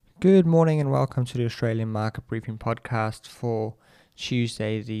Good morning and welcome to the Australian Market Briefing Podcast for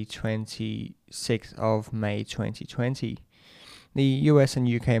Tuesday, the 26th of May 2020. The US and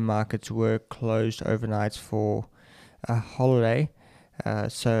UK markets were closed overnight for a holiday,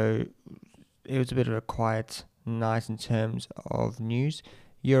 so it was a bit of a quiet night in terms of news.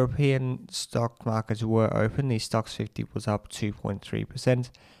 European stock markets were open. The Stoxx 50 was up 2.3%.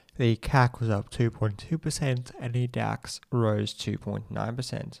 The CAC was up 2.2% and the DAX rose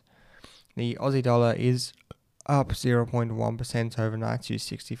 2.9%. The Aussie dollar is up 0.1% overnight to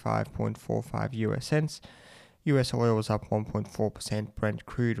 65.45 US cents. US oil was up 1.4%. Brent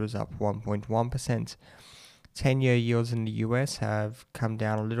crude was up 1.1%. 10-year yields in the US have come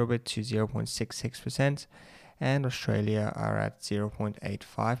down a little bit to 0.66%, and Australia are at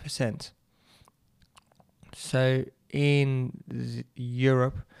 0.85%. So in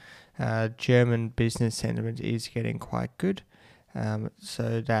Europe, German business sentiment is getting quite good.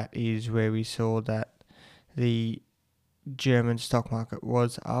 So that is where we saw that the German stock market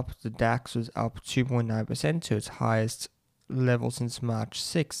was up. The DAX was up 2.9% to its highest level since March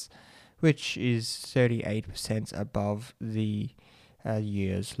 6th, which is 38% above the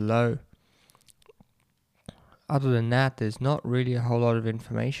year's low. Other than that, there's not really a whole lot of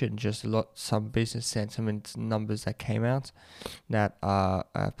information, just some business sentiment numbers that came out that are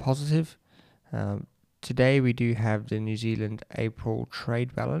positive. Today we do have the New Zealand April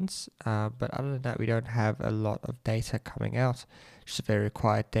trade balance, but other than that we don't have a lot of data coming out. Just a very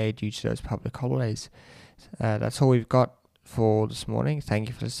quiet day due to those public holidays. That's all we've got for this morning. Thank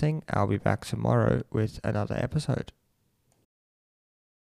you for listening. I'll be back tomorrow with another episode.